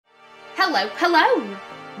Hello, hello!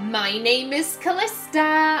 My name is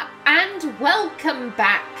Callista, and welcome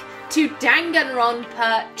back to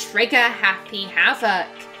Danganronpa Trigger Happy Havoc.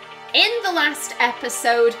 In the last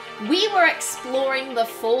episode, we were exploring the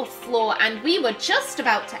 4th floor and we were just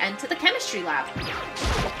about to enter the chemistry lab.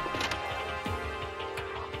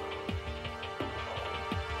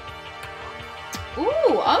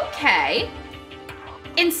 Ooh, okay.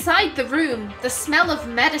 Inside the room, the smell of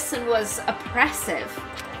medicine was oppressive.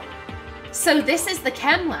 So this is the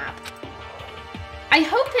chem lab. I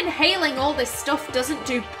hope inhaling all this stuff doesn't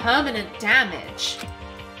do permanent damage.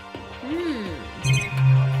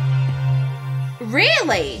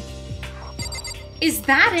 Really? Is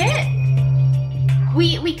that it?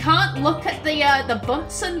 We can't look at the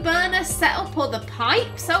Bunsen burner setup or the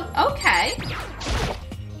pipes? Oh, okay.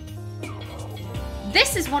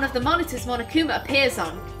 This is one of the monitors Monokuma appears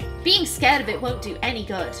on. Being scared of it won't do any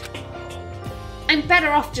good. I'm better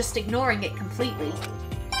off just ignoring it completely.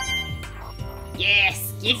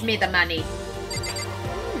 Yes, give me the money.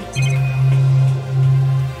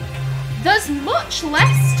 There's much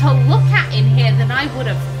less to look at in here than I would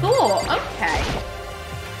have thought. Okay.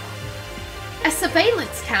 A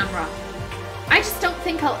surveillance camera. I just don't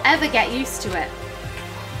think I'll ever get used to it.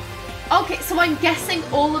 Okay, so I'm guessing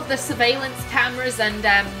all of the surveillance cameras and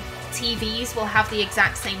TVs will have the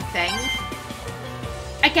exact same thing.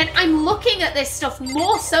 Again, I'm looking at this stuff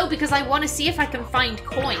more so because I want to see if I can find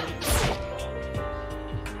coins.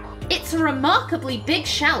 It's a remarkably big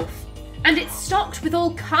shelf, and it's stocked with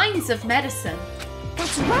all kinds of medicine.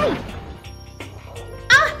 That's right!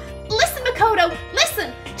 Ah! Listen, Makoto!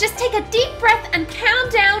 Listen! Just take a deep breath and calm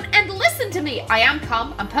down and listen to me! I am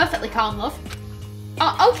calm. I'm perfectly calm, love.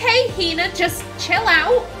 Okay, Hina, just chill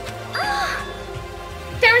out.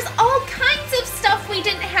 There's all kinds of stuff we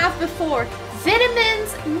didn't have before.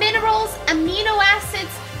 Vitamins, minerals, amino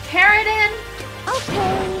acids, keratin.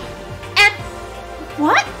 Okay. And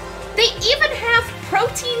what? They even have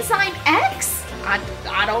Proteinzyme X? I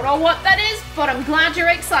don't know what that is, but I'm glad you're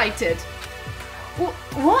excited.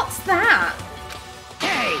 What's that?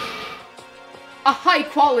 Hey! A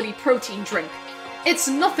high-quality protein drink. It's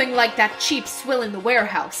nothing like that cheap swill in the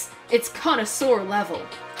warehouse. It's connoisseur level.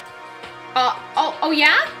 Oh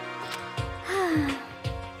yeah?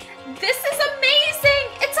 This is amazing!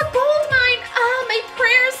 It's a gold mine! My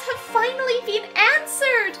prayers have finally been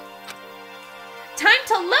answered! Time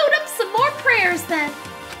to load up some more prayers then!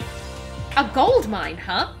 A gold mine,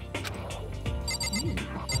 huh?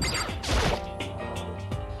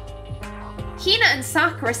 Hina and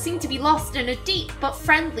Sakura seem to be lost in a deep but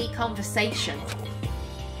friendly conversation.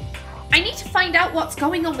 I need to find out what's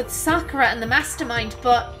going on with Sakura and the mastermind,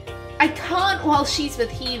 but I can't while she's with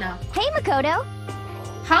Hina. Hey, Makoto!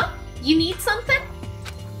 Huh? You need something?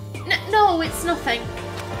 No, it's nothing.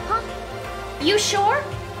 Huh? You sure?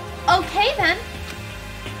 Okay then.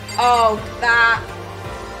 Oh,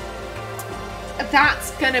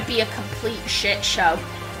 that's gonna be a complete shit show.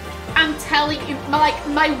 I'm telling you, like,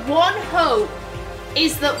 my one hope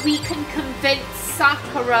is that we can convince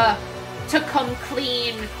Sakura to come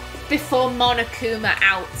clean before Monokuma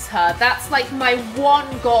outs her. That's like my one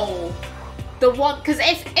goal. The one, because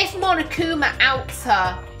if Monokuma outs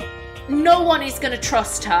her, no one is going to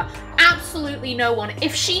trust her. Absolutely no one.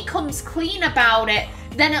 If she comes clean about it,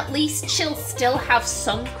 then at least she'll still have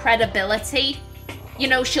some credibility. You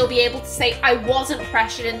know, she'll be able to say, I wasn't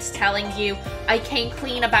pressured into telling you. I came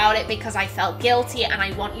clean about it because I felt guilty and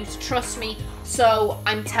I want you to trust me. So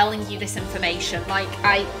I'm telling you this information. Like,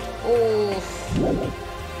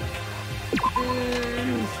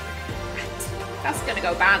 that's gonna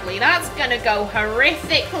go badly. That's gonna go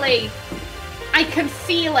horrifically. I can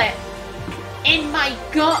feel it. In my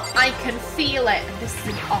gut, I can feel it. And this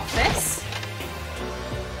is an office.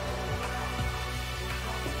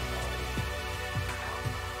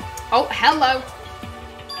 Oh, hello.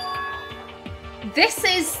 This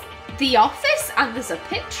is the office, and there's a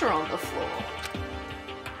picture on the floor.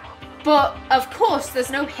 But, of course,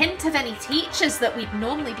 there's no hint of any teachers that we'd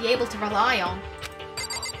normally be able to rely on.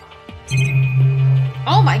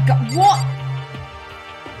 Oh my god, what?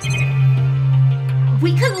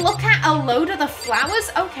 We can look at a load of the flowers?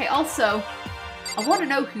 Okay, also, I want to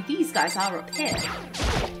know who these guys are up here.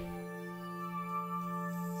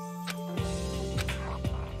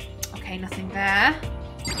 Okay, nothing there.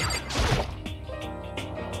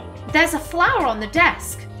 There's a flower on the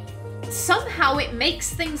desk. Somehow it makes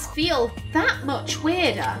things feel that much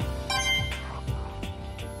weirder.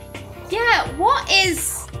 Yeah, what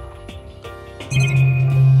is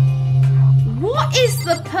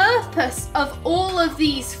the purpose of all of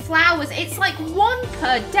these flowers? It's like one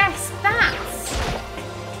per desk, that's...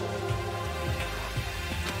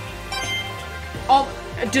 Oh,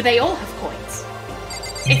 do they all have coins?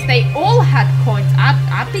 If they all had coins,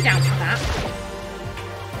 I'd be down for that.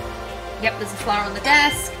 Yep, there's a flower on the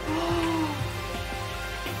desk.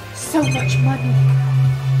 So much money.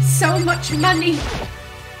 So much money.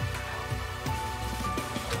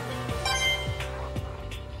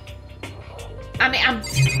 I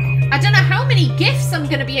mean, I don't know how many gifts I'm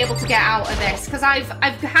gonna be able to get out of this, because I've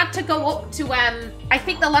had to go up to I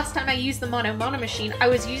think the last time I used the Mono machine, I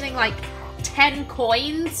was using like 10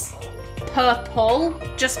 coins per pull,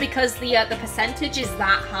 just because the percentage is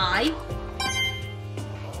that high.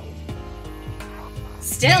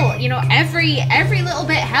 Still, you know, every little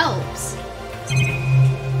bit helps.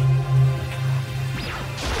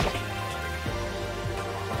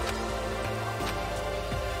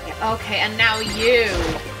 Okay, and now you.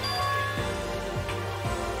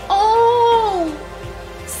 Oh!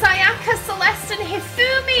 Sayaka, Celeste, and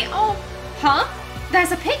Hifumi! Oh, huh?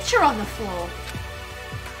 There's a picture on the floor.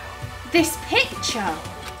 This picture.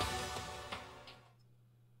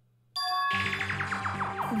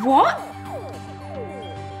 What?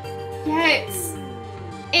 Yeah,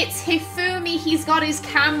 it's Hifumi. He's got his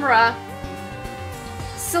camera.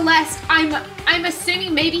 Celeste, I'm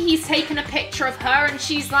assuming maybe he's taken a picture of her and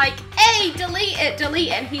she's like, hey, delete it.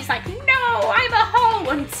 And he's like, no, I'm a hoe.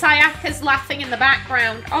 And Sayaka's laughing in the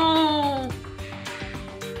background. Oh.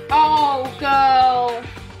 Oh, girl.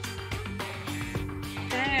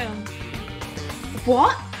 Damn.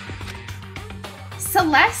 What?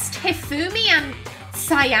 Celeste, Hifumi, and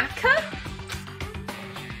Sayaka?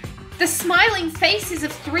 The smiling faces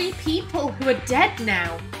of 3 people who are dead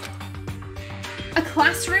now. A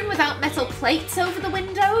classroom without metal plates over the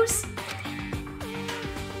windows?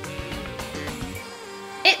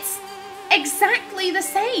 It's exactly the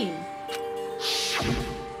same.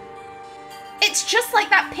 It's just like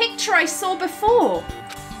that picture I saw before.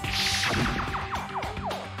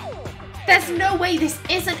 There's no way this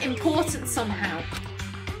isn't important somehow.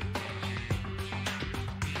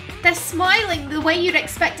 They're smiling the way you'd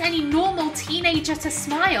expect any normal teenager to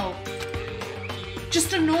smile.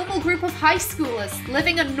 Just a normal group of high schoolers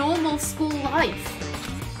living a normal school life.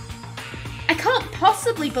 I can't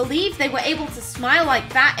possibly believe they were able to smile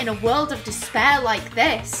like that in a world of despair like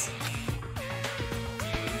this.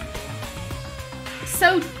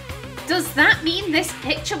 So, does that mean this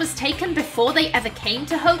picture was taken before they ever came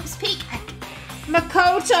to Hope's Peak?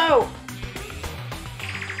 Makoto!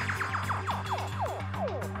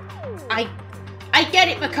 I get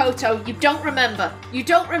it, Makoto. You don't remember. You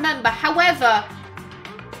don't remember. However,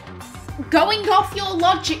 going off your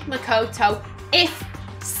logic, Makoto, if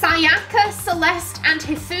Sayaka, Celeste, and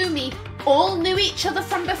Hifumi all knew each other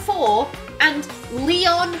from before, and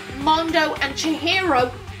Leon, Mondo, and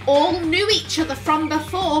Chihiro all knew each other from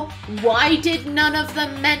before, why did none of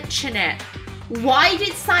them mention it? Why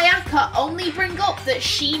did Sayaka only bring up that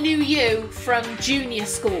she knew you from junior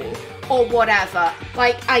school? Or whatever.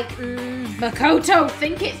 Like, Makoto,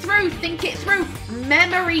 think it through, think it through.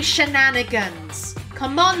 Memory shenanigans.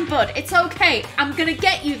 Come on, bud, it's okay. I'm gonna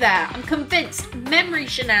get you there. I'm convinced. Memory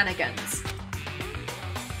shenanigans.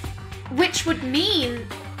 Which would mean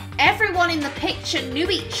everyone in the picture knew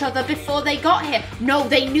each other before they got here. No,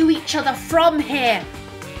 they knew each other from here.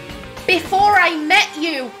 Before I met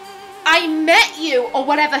you. I met you, or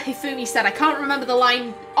whatever Hifumi said. I can't remember the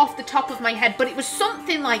line off the top of my head, but it was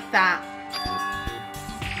something like that.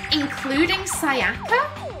 Including Sayaka?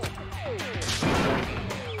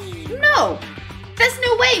 No, there's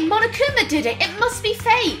no way Monokuma did it. It must be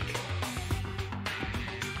fake.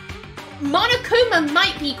 Monokuma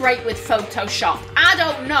might be great with Photoshop. I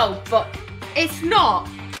don't know, but it's not.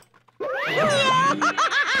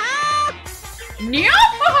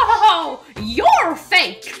 No, you're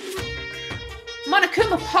fake.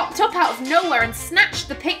 Monokuma popped up out of nowhere and snatched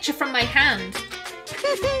the picture from my hand.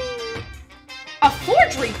 A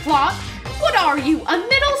forgery plot? What are you, a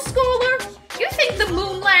middle schooler? You think the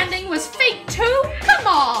moon landing was fake too? Come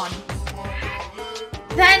on!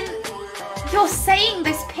 Then, you're saying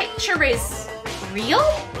this picture is real?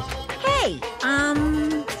 Hey,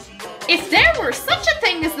 If there were such a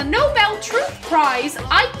thing as the Nobel Truth Prize,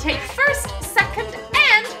 I'd take 1st, 2nd,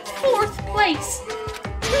 and 4th place.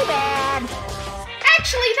 Too bad.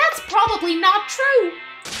 Actually, that's probably not true.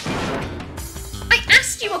 I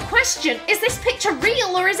asked you a question. Is this picture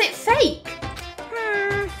real or is it fake?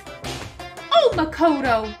 Oh,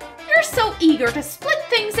 Makoto, you're so eager to split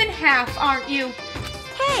things in half, aren't you?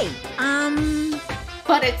 Hey,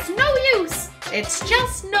 But it's no use. It's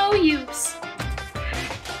just no use.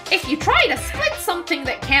 If you try to split something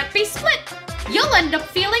that can't be split, you'll end up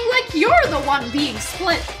feeling like you're the one being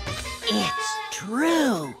split. It's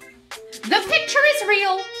true. The picture is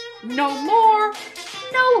real. No more,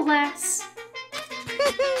 no less.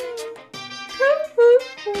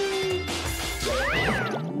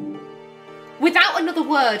 Without another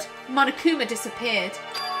word, Monokuma disappeared.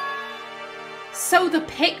 So the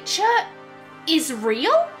picture is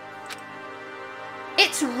real?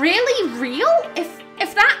 It's really real?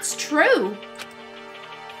 If that's true.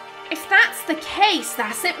 If that's the case,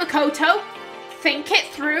 that's it, Makoto. Think it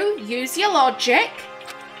through, use your logic.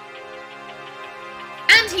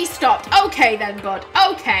 And he stopped. Okay then, bud.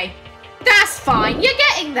 Okay. That's fine. You're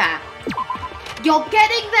getting there. You're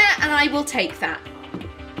getting there, and I will take that.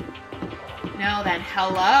 Now then,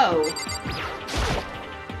 hello.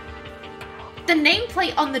 The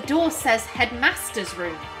nameplate on the door says Headmaster's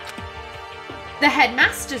Room. The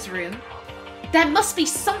Headmaster's Room? There must be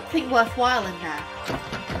something worthwhile in there.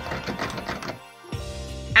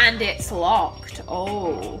 And it's locked.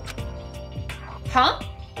 Oh. Huh?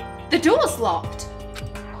 The door's locked.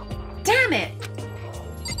 Damn it.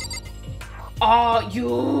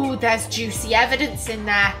 Oh, there's juicy evidence in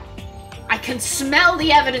there. I can smell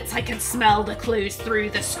the evidence. I can smell the clues through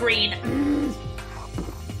the screen.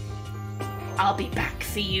 I'll be back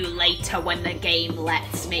for you later when the game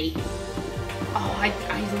lets me. Oh,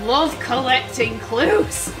 I love collecting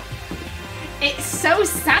clues. It's so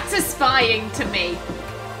satisfying to me.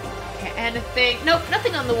 Okay, anything? Nope,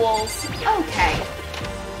 nothing on the walls. Okay.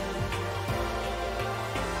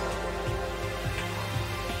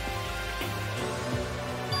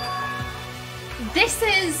 This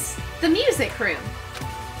is the music room.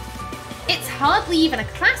 It's hardly even a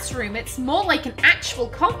classroom. It's more like an actual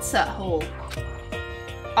concert hall.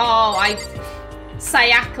 Oh,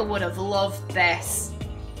 Sayaka would have loved this.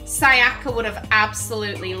 Sayaka would have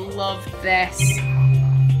absolutely loved this.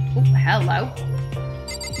 Oh, hello.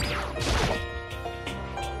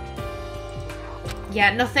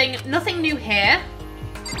 Yeah, nothing new here.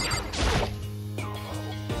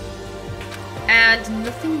 And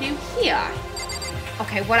nothing new here.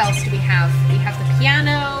 Okay, what else do we have? We have the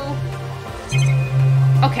piano.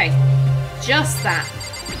 Okay, just that.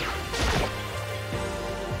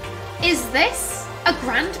 Is this a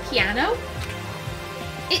grand piano?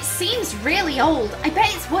 It seems really old. I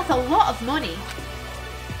bet it's worth a lot of money.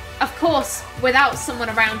 Of course, without someone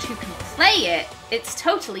around who can play it, it's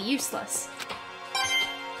totally useless.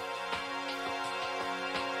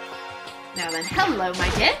 Now then, hello, my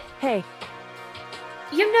dear. Hey.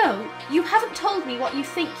 You know, you haven't told me what you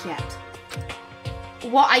think yet.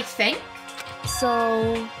 What I think?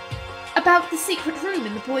 So... About the secret room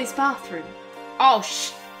in the boys' bathroom. Oh,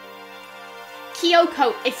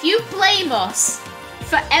 Kyoko, if you blame us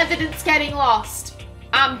for evidence getting lost,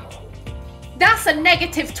 that's a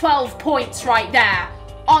negative 12 points right there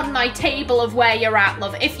on my table of where you're at,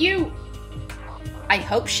 love. If you... I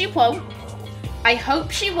hope she won't. I hope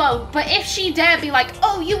she won't, but if she dare be like,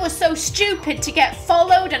 oh, you were so stupid to get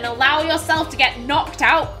followed and allow yourself to get knocked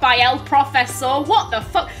out by El Professor, what the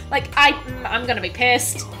fuck? Like, I'm gonna be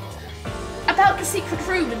pissed. About the secret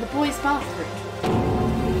room in the boys' bathroom.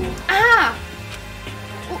 Ah!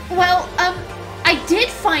 Well, I did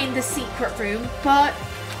find the secret room, but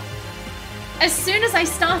as soon as I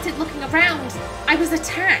started looking around, I was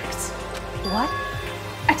attacked. What?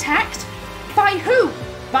 Attacked? By who?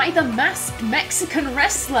 By the masked Mexican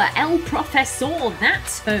wrestler, El Professor,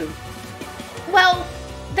 that's who. Well,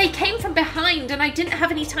 they came from behind and I didn't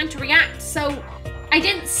have any time to react, so I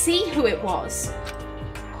didn't see who it was.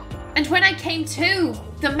 And when I came to,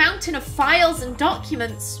 the mountain of files and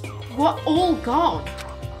documents were all gone.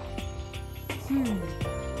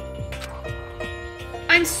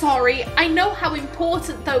 I'm sorry, I know how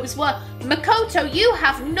important those were. Makoto, you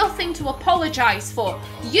have nothing to apologize for.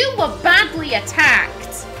 You were badly attacked.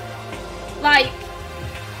 Like,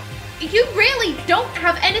 you really don't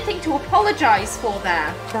have anything to apologize for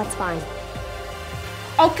there. That's fine.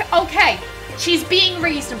 Okay, she's being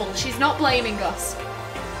reasonable. She's not blaming us.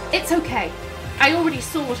 It's okay. I already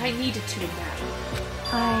saw what I needed to in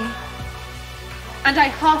there. And I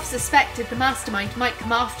half suspected the mastermind might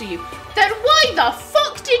come after you. Then why the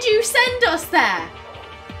fuck did you send us there?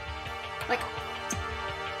 Like,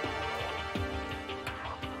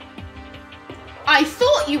 I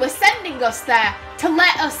thought you were sending us there to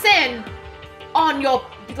let us in on your,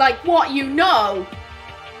 like, what you know.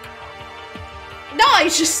 No,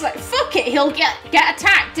 it's just like, fuck it, he'll get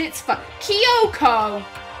attacked, it's fun. Kyoko,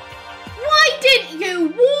 why didn't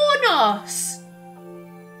you warn us?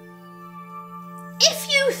 If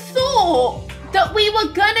you thought that we were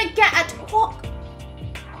gonna get what?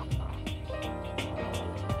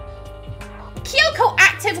 Kyoko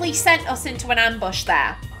actively sent us into an ambush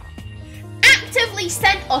there. actively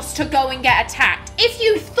sent us to go and get attacked. If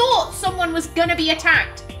you thought someone was gonna be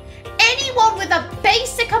attacked, anyone with a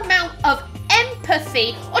basic amount of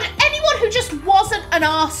empathy, or anyone who just wasn't an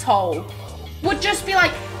asshole, would just be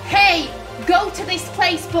like, hey, go to this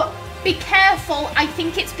place, but be careful, I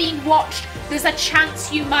think it's being watched. There's a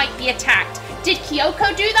chance you might be attacked. Did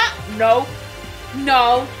Kyoko do that? No.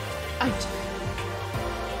 No.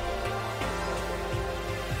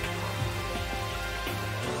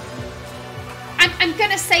 I'm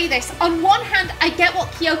gonna say this. On one hand, I get what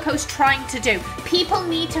Kyoko's trying to do. People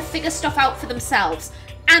need to figure stuff out for themselves.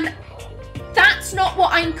 And that's not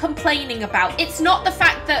what I'm complaining about. It's not the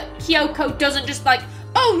fact that Kyoko doesn't just like,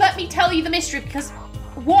 oh, let me tell you the mystery, because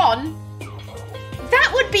one,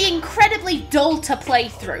 that would be incredibly dull to play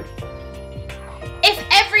through. If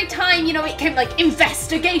every time, you know, it came like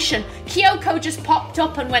investigation, Kyoko just popped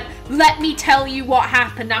up and went, let me tell you what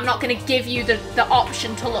happened. I'm not going to give you the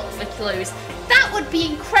option to look for clues. That would be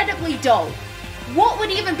incredibly dull. What would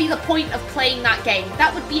even be the point of playing that game?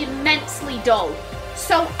 That would be immensely dull.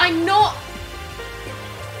 So I'm not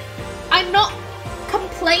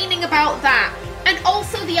complaining about that. And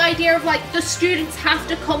also the idea of like the students have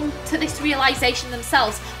to come to this realization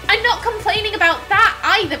themselves. I'm not complaining about that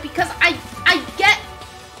either, because I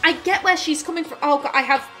get where she's coming from. Oh god, I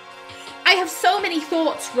have so many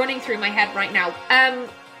thoughts running through my head right now.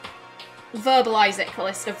 Verbalize it,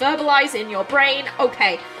 Callista. Verbalize in your brain.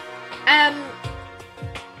 Okay.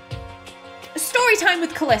 Story time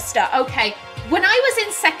with Callista. Okay. When I was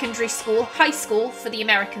in secondary school, high school for the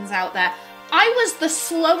Americans out there, I was the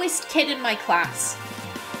slowest kid in my class.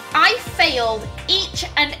 I failed each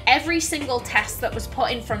and every single test that was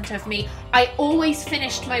put in front of me. I always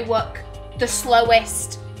finished my work the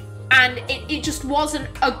slowest, and it just wasn't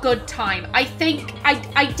a good time. I think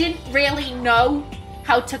I didn't really know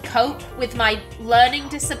how to cope with my learning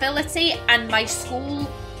disability, and my school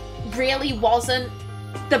really wasn't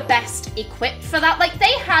the best equipped for that. Like,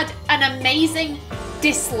 they had an amazing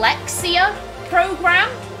dyslexia program.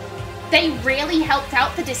 They really helped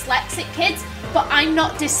out the dyslexic kids, but I'm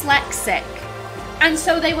not dyslexic. And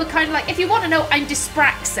so they were kind of like, if you want to know, I'm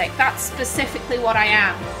dyspraxic. That's specifically what I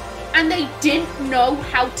am. And they didn't know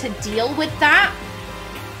how to deal with that.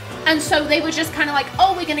 And so they were just kind of like,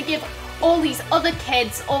 oh, we're going to give all these other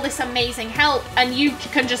kids all this amazing help, and you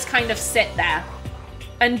can just kind of sit there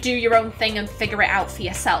and do your own thing and figure it out for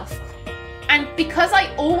yourself. And because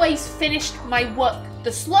I always finished my work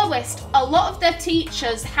the slowest, a lot of their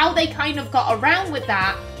teachers, how they kind of got around with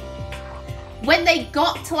that, when they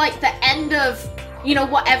got to like the end of, you know,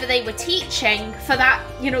 whatever they were teaching for that,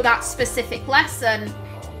 you know, that specific lesson,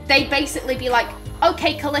 they'd basically be like,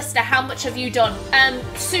 okay, Callista, how much have you done?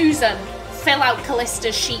 Susan, fill out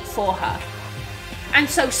Callista's sheet for her. And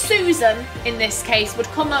so Susan, in this case, would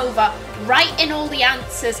come over, write in all the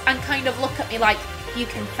answers, and kind of look at me like, you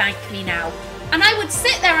can thank me now. And I would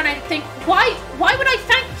sit there and I'd think, why would I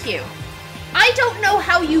thank you? I don't know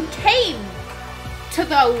how you came to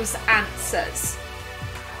those answers.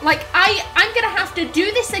 Like, I'm gonna have to do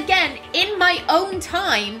this again in my own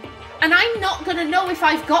time, and I'm not gonna know if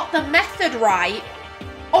I've got the method right,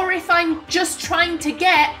 or if I'm just trying to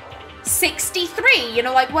get 63, you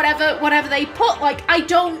know, like whatever they put. Like, I've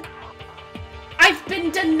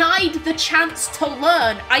been denied the chance to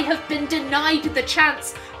learn. I have been denied the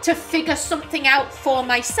chance to figure something out for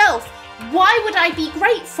myself. Why would I be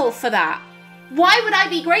grateful for that? Why would I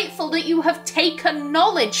be grateful that you have taken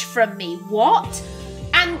knowledge from me? What?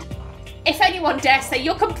 And if anyone dare say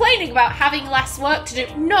you're complaining about having less work to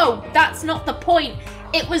do, no, that's not the point.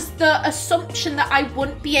 It was the assumption that I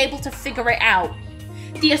wouldn't be able to figure it out.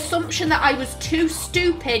 The assumption that I was too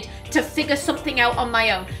stupid to figure something out on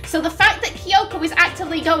my own. So the fact that Kyoko is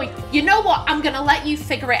actively going, you know what, I'm going to let you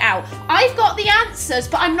figure it out. I've got the answers,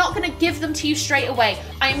 but I'm not going to give them to you straight away.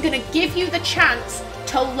 I am going to give you the chance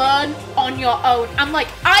to learn on your own. I'm like,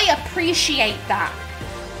 I appreciate that.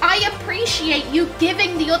 I appreciate you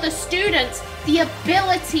giving the other students the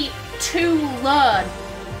ability to learn.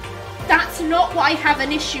 That's not what I have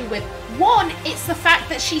an issue with. One, it's the fact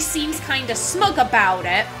that she seems kind of smug about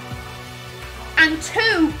it. And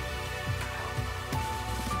two,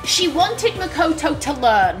 she wanted Makoto to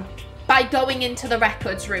learn by going into the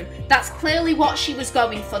records room. That's clearly what she was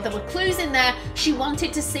going for. There were clues in there. She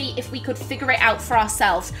wanted to see if we could figure it out for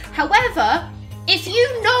ourselves. However, if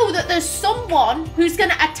you know that there's someone who's going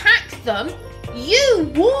to attack them,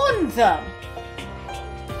 you warn them.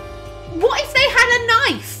 What if they had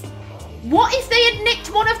a knife? What if they had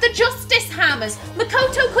nicked one of the justice hammers?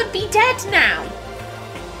 Makoto could be dead now.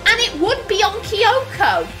 And it would be on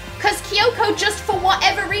Kyoko. Because Kyoko just for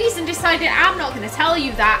whatever reason decided, I'm not going to tell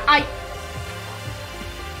you that.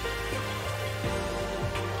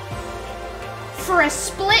 For a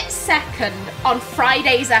split second on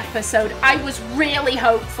Friday's episode, I was really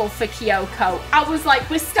hopeful for Kyoko. I was like,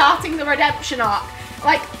 we're starting the redemption arc.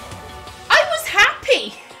 Like, I was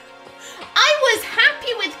happy. I was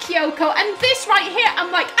happy with Kyoko, and this right here,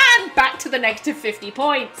 I'm like, and back to the negative 50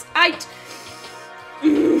 points.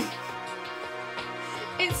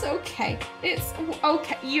 It's okay. It's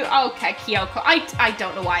okay. Okay, Kyoko. I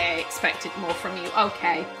don't know why I expected more from you.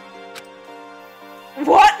 Okay.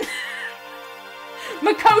 What?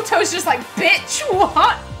 Makoto's just like, bitch,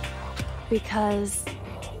 what? Because...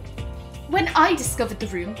 When I discovered the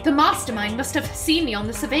room, the mastermind must have seen me on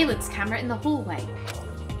the surveillance camera in the hallway.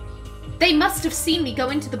 They must have seen me go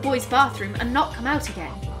into the boys' bathroom and not come out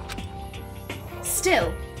again.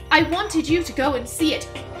 Still, I wanted you to go and see it.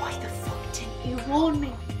 Why the fuck didn't you warn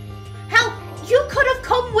me? Hell, you could have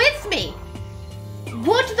come with me.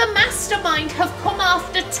 Would the mastermind have come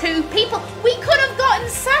after 2 people? We could have gotten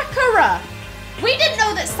Sakura. We didn't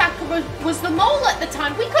know that Sakura was the mole at the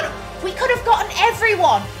time. We could have gotten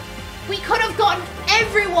everyone. We could have gotten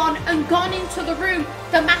everyone and gone into the room.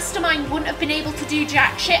 The mastermind wouldn't have been able to do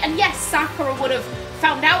jack shit. And yes, Sakura would have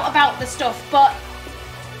found out about the stuff, but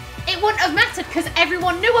it wouldn't have mattered because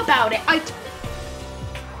everyone knew about it.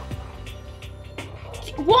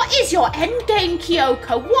 What is your endgame,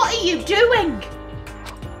 Kyoko? What are you doing?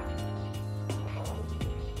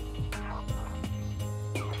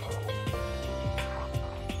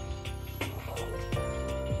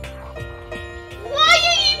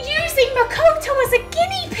 Makoto as a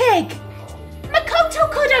guinea pig! Makoto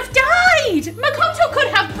could have died! Makoto could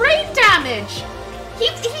have brain damage! He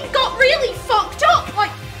got really fucked up,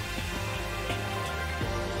 like...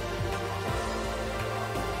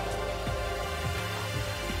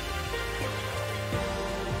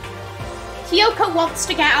 Kyoko wants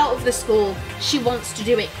to get out of the school. She wants to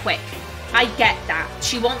do it quick. I get that.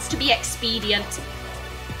 She wants to be expedient.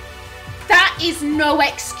 That is no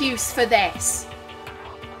excuse for this.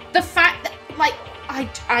 The fact that, like,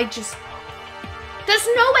 I just... There's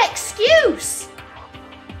no excuse!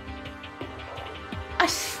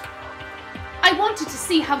 I wanted to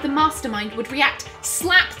see how the mastermind would react.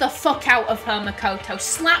 Slap the fuck out of her, Makoto.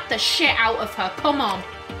 Slap the shit out of her. Come on.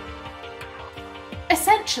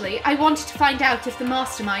 Essentially, I wanted to find out if the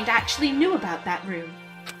mastermind actually knew about that room.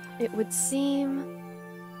 It would seem...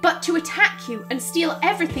 But to attack you and steal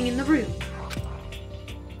everything in the room.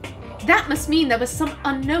 That must mean there was some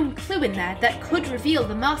unknown clue in there that could reveal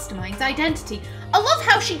the mastermind's identity. I love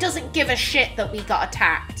how she doesn't give a shit that we got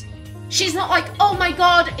attacked. She's not like, oh my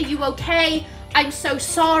god, are you okay? I'm so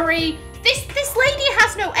sorry. This lady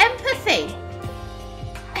has no empathy.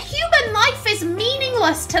 A human life is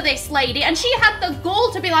meaningless to this lady, and she had the gall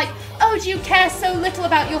to be like, oh, do you care so little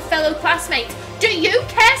about your fellow classmates? Do you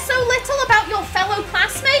care so little about your fellow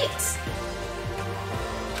classmates?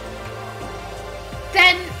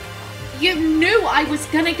 Then... You knew I was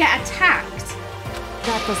gonna get attacked.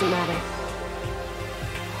 That doesn't matter.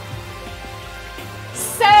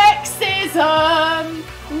 Sexism!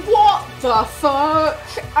 What the fuck?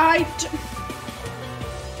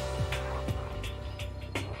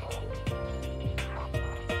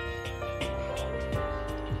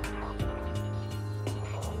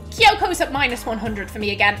 Kyoko's at minus 100 for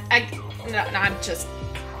me again. I'm just...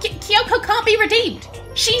 Kyoko can't be redeemed.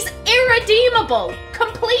 She's irredeemable.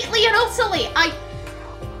 Completely and utterly.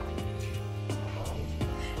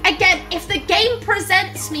 Again, if the game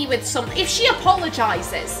presents me with something... If she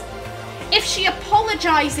apologizes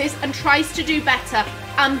and tries to do better,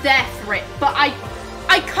 I'm there for it. But I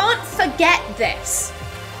can't forget this.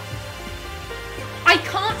 I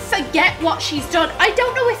can't forget what she's done. I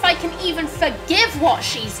don't know if I can even forgive what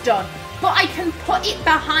she's done, but I can put it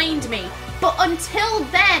behind me. But until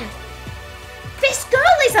then, this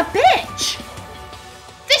girl is a bitch.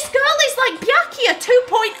 This girl is like Byakuya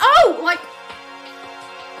 2.0. Like,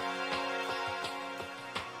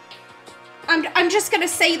 I'm just going to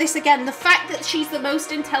say this again. The fact that she's the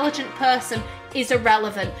most intelligent person is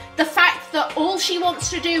irrelevant. The fact that all she wants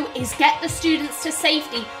to do is get the students to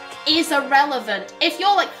safety is irrelevant. If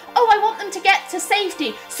you're like, oh, I want them to get to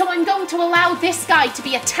safety, so I'm going to allow this guy to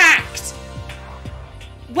be attacked.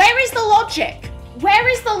 Where is the logic? Where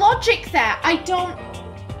is the logic there? I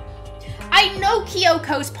know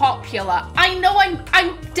Kyoko's popular. I know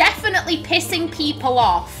I'm definitely pissing people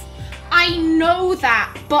off. I know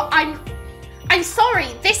that, but I'm sorry,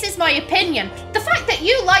 this is my opinion. The fact that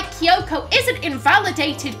you like Kyoko isn't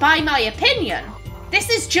invalidated by my opinion. This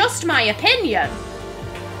is just my opinion.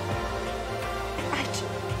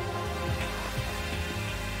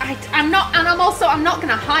 I'm not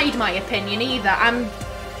gonna hide my opinion either.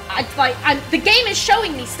 the game is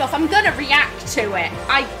showing me stuff. I'm gonna react to it.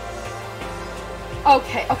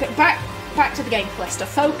 Okay, back to the game, Callista.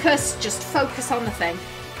 Just focus on the thing.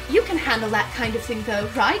 You can handle that kind of thing though,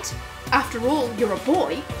 right? After all, you're a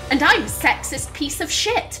boy, and I'm a sexist piece of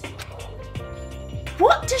shit.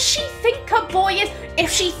 What does she think a boy is?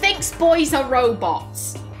 If she thinks boys are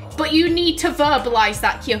robots. But you need to verbalize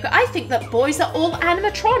that, Kyoko. I think that boys are all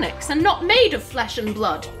animatronics and not made of flesh and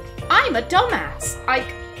blood. I'm a dumbass.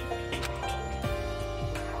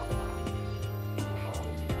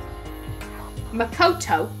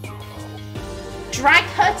 Makoto, drag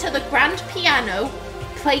her to the grand piano,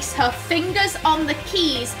 place her fingers on the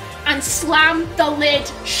keys, and slam the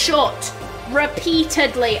lid shut.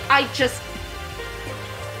 Repeatedly.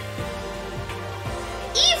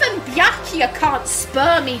 Even Byakuya can't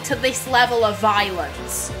spur me to this level of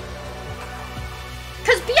violence.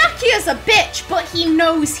 Because Byakuya's a bitch, but he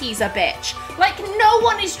knows he's a bitch. Like, no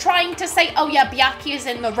one is trying to say, oh yeah, Byakuya's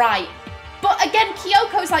in the right. But again,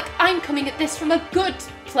 Kyoko's like, I'm coming at this from a good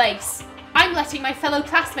place. I'm letting my fellow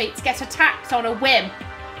classmates get attacked on a whim.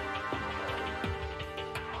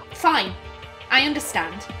 Fine. I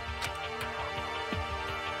understand.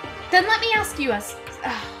 Then let me ask you as...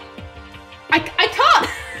 I can't!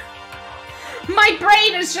 My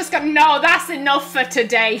brain has just gone, no, that's enough for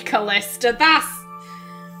today, Callista.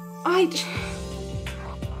 I'm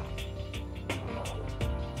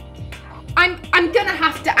gonna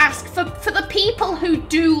have to ask, for the people who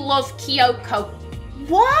do love Kyoko,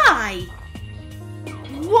 why?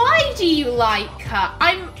 Why do you like her?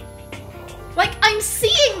 I'm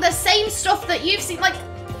seeing the same stuff that you've seen, like,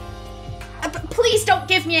 please don't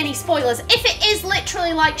give me any spoilers. If it is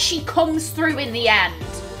literally like she comes through in the end,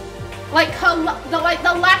 like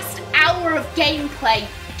the last hour of gameplay,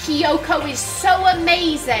 Kyoko is so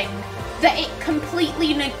amazing that it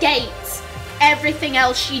completely negates everything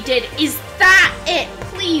else she did. Is that it?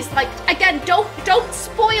 Please, like, again, don't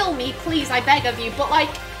spoil me, please, I beg of you. But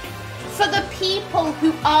like, for the people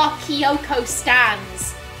who are Kyoko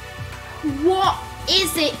stans, what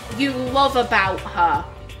is it you love about her?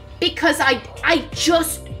 Because I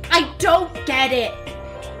don't get it.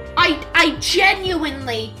 I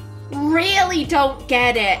genuinely really don't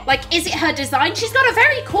get it. Like, is it her design? She's got a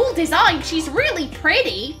very cool design. She's really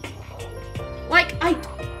pretty. Like,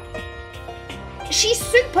 she's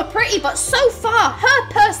super pretty, but so far, her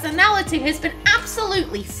personality has been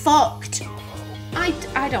absolutely fucked. I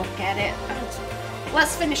don't get it.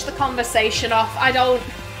 Let's finish the conversation off.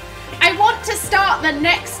 I want to start the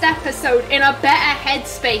next episode in a better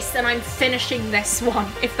headspace than I'm finishing this one,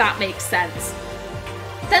 if that makes sense.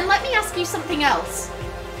 Then let me ask you something else.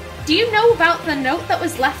 Do you know about the note that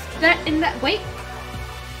was left there in that... Wait.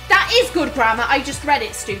 That is good grammar, I just read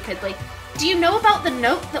it stupidly. Do you know about the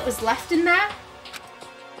note that was left in there?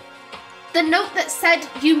 The note that said,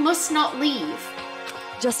 you must not leave.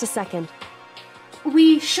 Just a second.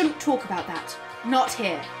 We shouldn't talk about that. Not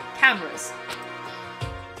here. Cameras.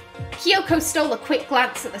 Kyoko stole a quick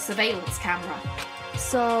glance at the surveillance camera.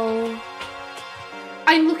 So...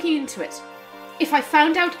 I'm looking into it. If I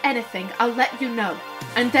found out anything, I'll let you know.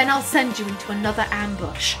 And then I'll send you into another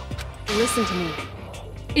ambush. Listen to me.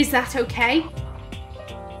 Is that okay?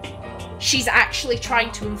 She's actually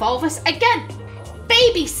trying to involve us. Again,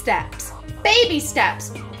 baby steps. Baby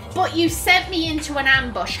steps. But you sent me into an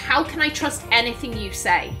ambush. How can I trust anything you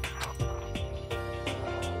say?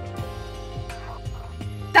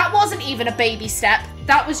 That wasn't even a baby step.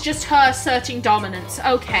 That was just her asserting dominance.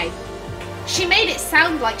 Okay. She made it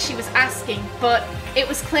sound like she was asking, but it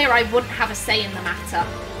was clear I wouldn't have a say in the matter.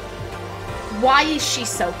 Why is she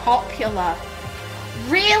so popular?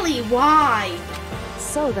 Really, why?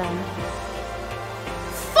 So then...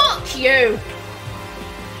 Fuck you!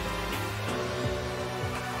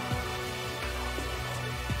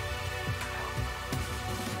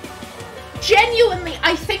 Genuinely,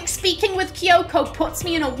 I think speaking with Kyoko puts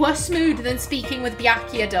me in a worse mood than speaking with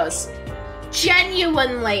Byakuya does.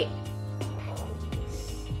 Genuinely.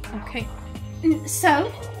 Okay.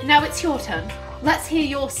 So, now it's your turn. Let's hear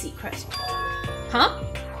your secret. Huh?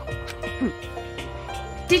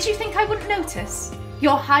 Did you think I wouldn't notice?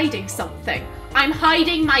 You're hiding something. I'm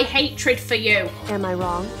hiding my hatred for you. Am I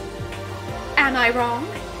wrong? Am I wrong?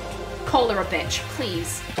 Call her a bitch,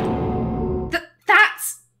 please.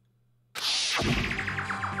 That's...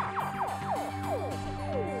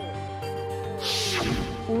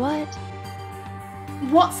 What?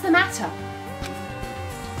 What's the matter?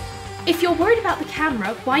 If you're worried about the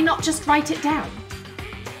camera, why not just write it down?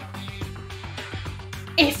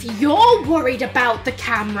 If you're worried about the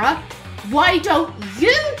camera, why don't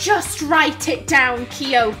you just write it down,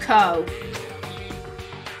 Kyoko?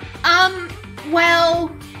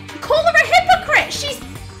 Well, call her a hypocrite. She's...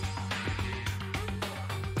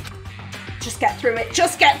 Just get through it.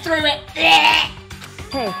 Just get through it. Hey.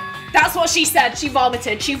 That's what she said. She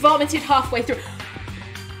vomited. She vomited halfway through.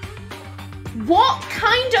 What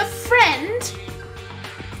kind of friend?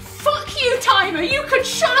 Fuck you, Timer. You can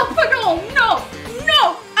shut up and all. No,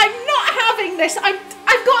 no, I'm not having this.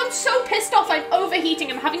 I've gotten so pissed off. I'm overheating.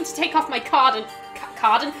 I'm having to take off my cardigan,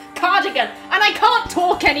 and I can't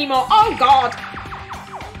talk anymore. Oh, God.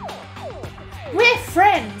 We're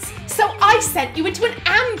friends. So I sent you into an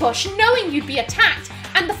ambush knowing you'd be attacked.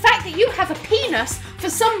 And the fact that you have a penis, for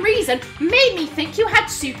some reason, made me think you had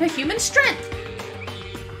superhuman strength.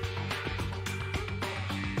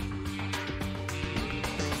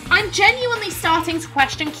 I'm genuinely starting to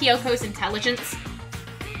question Kyoko's intelligence.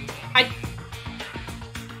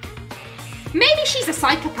 Maybe she's a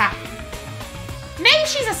psychopath. Maybe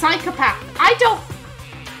she's a psychopath.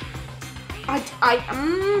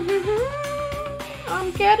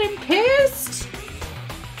 I'm getting pissed.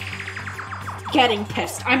 Getting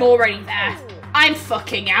pissed. I'm already there. I'm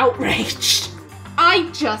fucking outraged.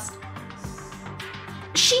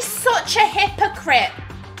 She's such a hypocrite.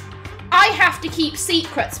 I have to keep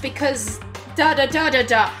secrets because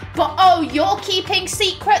da-da-da-da-da. But oh, you're keeping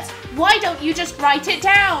secrets? Why don't you just write it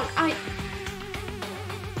down?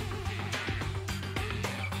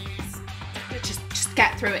 Just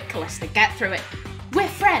get through it, Callista. Get through it. We're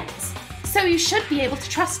friends, so you should be able to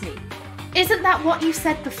trust me. Isn't that what you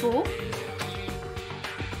said before?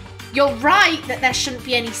 You're right that there shouldn't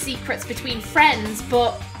be any secrets between friends,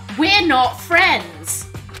 but we're not friends.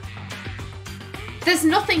 There's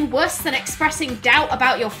nothing worse than expressing doubt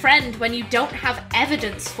about your friend when you don't have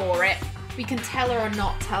evidence for it. We can tell her or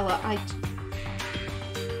not tell her.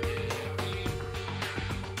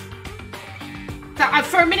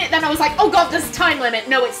 For a minute then I was like, oh God, there's a time limit.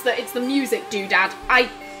 No, it's the music, doodad.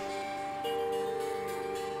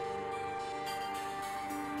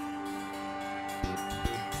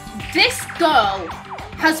 This girl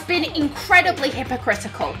has been incredibly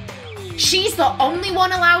hypocritical. She's the only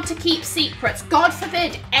one allowed to keep secrets. God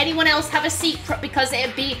forbid anyone else have a secret because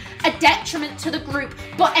it'd be a detriment to the group.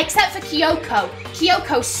 But except for Kyoko.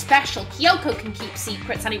 Kyoko's special. Kyoko can keep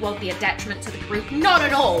secrets and it won't be a detriment to the group. Not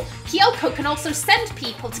at all. Kyoko can also send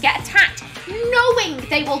people to get attacked, knowing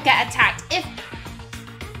they will get attacked. If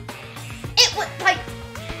it would, like...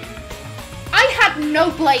 I had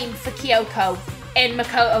no blame for Kyoko in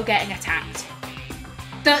Makoto getting attacked.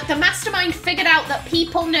 The mastermind figured out that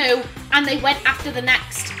people knew and they went after the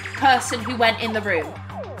next person who went in the room.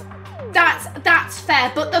 That's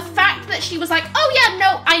fair, but the fact that she was like, oh yeah,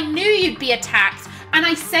 no, I knew you'd be attacked and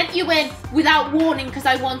I sent you in without warning because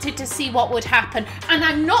I wanted to see what would happen, and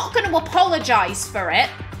I'm not going to apologise for it.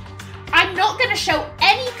 I'm not going to show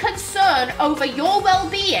any concern over your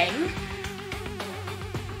well-being.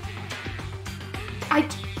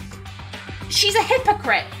 She's a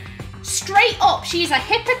hypocrite. Straight up, she is a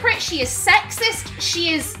hypocrite, she is sexist,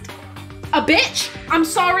 she is a bitch. I'm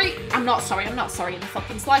sorry. I'm not sorry in the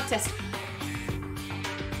fucking slightest.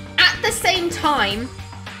 At the same time,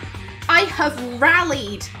 I have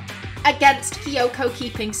rallied against Kyoko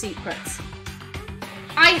keeping secrets.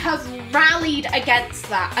 I have rallied against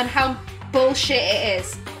that and how bullshit it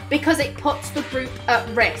is because it puts the group at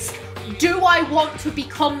risk. Do I want to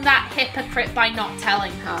become that hypocrite by not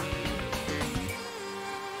telling her?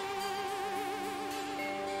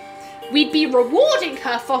 We'd be rewarding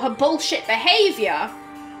her for her bullshit behaviour.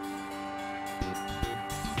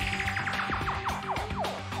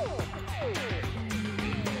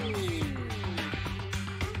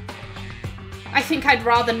 I think I'd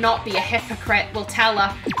rather not be a hypocrite, we'll tell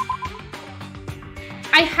her.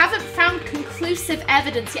 I haven't found conclusive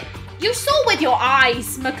evidence yet. You saw with your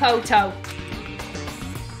eyes, Makoto.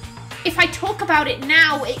 If I talk about it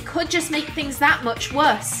now, it could just make things that much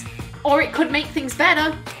worse. Or it could make things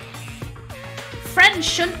better. Friends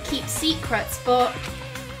shouldn't keep secrets, but...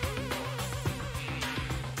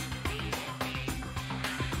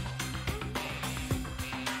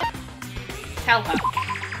 Tell her.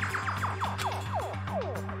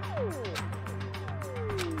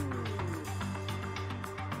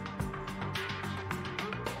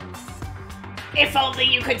 If only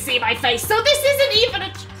you could see my face. So this isn't even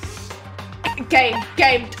a...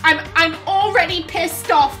 Game. I'm already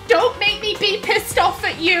pissed off. Don't make me be pissed off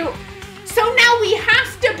at you. So now we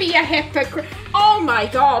have to be a hypocrite. Oh my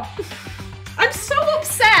God. I'm so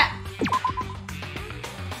upset.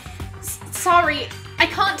 Sorry, I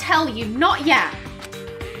can't tell you. Not yet.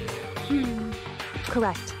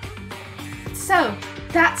 Correct. So,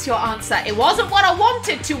 that's your answer. It wasn't what I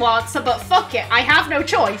wanted to answer, but fuck it. I have no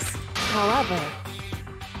choice. However,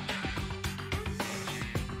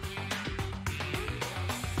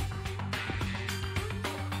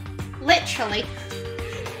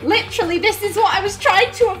 Literally, this is what I was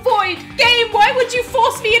trying to avoid. Game, why would you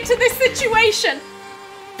force me into this situation?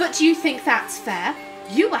 But do you think that's fair?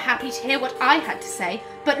 You were happy to hear what I had to say,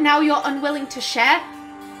 but now you're unwilling to share?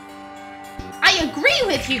 I agree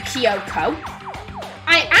with you, Kyoko.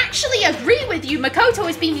 I actually agree with you. Makoto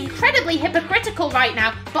is being incredibly hypocritical right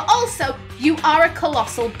now, but also, you are a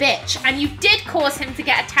colossal bitch, and you did cause him to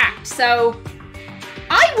get attacked, so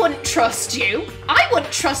I wouldn't trust you. I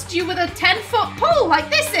wouldn't trust you with a 10-foot pole like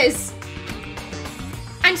this is.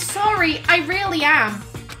 I'm sorry, I really am.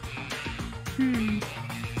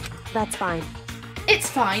 that's fine. It's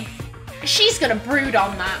fine. She's gonna brood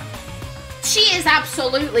on that. She is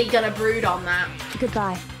absolutely gonna brood on that.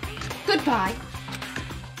 Goodbye. Goodbye.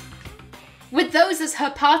 With those as her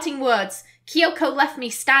parting words, Kyoko left me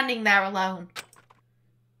standing there alone.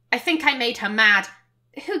 I think I made her mad.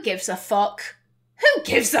 Who gives a fuck? Who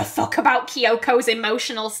gives a fuck about Kyoko's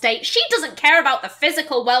emotional state? She doesn't care about the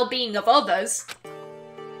physical well-being of others.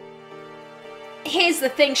 Here's the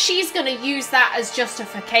thing, she's gonna use that as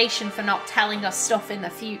justification for not telling us stuff in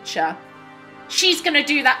the future. She's gonna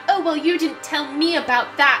do that, oh well you didn't tell me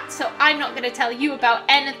about that, so I'm not gonna tell you about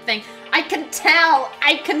anything. I can tell,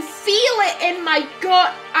 I can feel it in my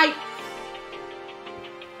gut,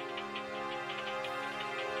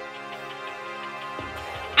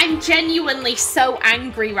 I'm genuinely so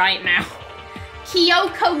angry right now.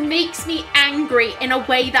 Kyoko makes me angry in a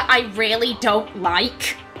way that I really don't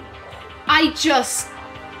like.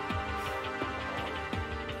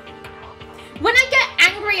 When I get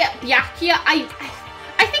angry at Byakuya,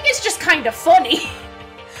 I think it's just kind of funny.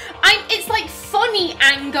 It's like funny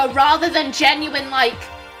anger rather than genuine, like,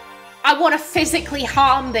 I want to physically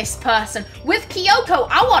harm this person. With Kyoko,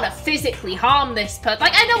 I want to physically harm this person.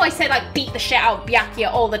 Like, I know I say, like, beat the shit out of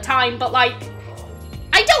Byakuya all the time, but, like,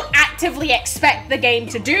 I don't actively expect the game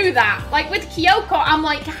to do that. Like, with Kyoko, I'm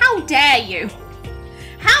like, how dare you?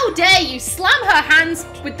 How dare you slam her hands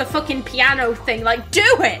with the fucking piano thing? Like, do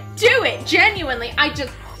it, genuinely.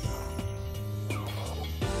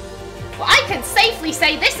 Well, I can safely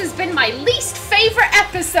say this has been my least favourite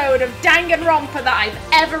episode of Danganronpa that I've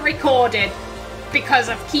ever recorded. Because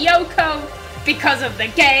of Kyoko, because of the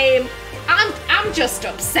game. I'm just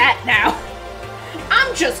upset now.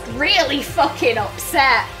 I'm just really fucking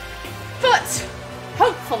upset. But,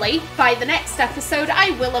 hopefully, by the next episode,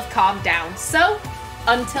 I will have calmed down. So,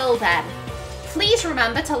 until then, please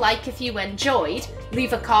remember to like if you enjoyed,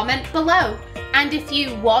 leave a comment below, and if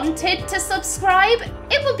you wanted to subscribe,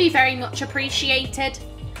 it would be very much appreciated.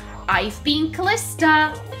 I've been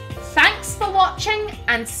Callista. Thanks for watching,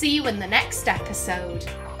 and see you in the next episode.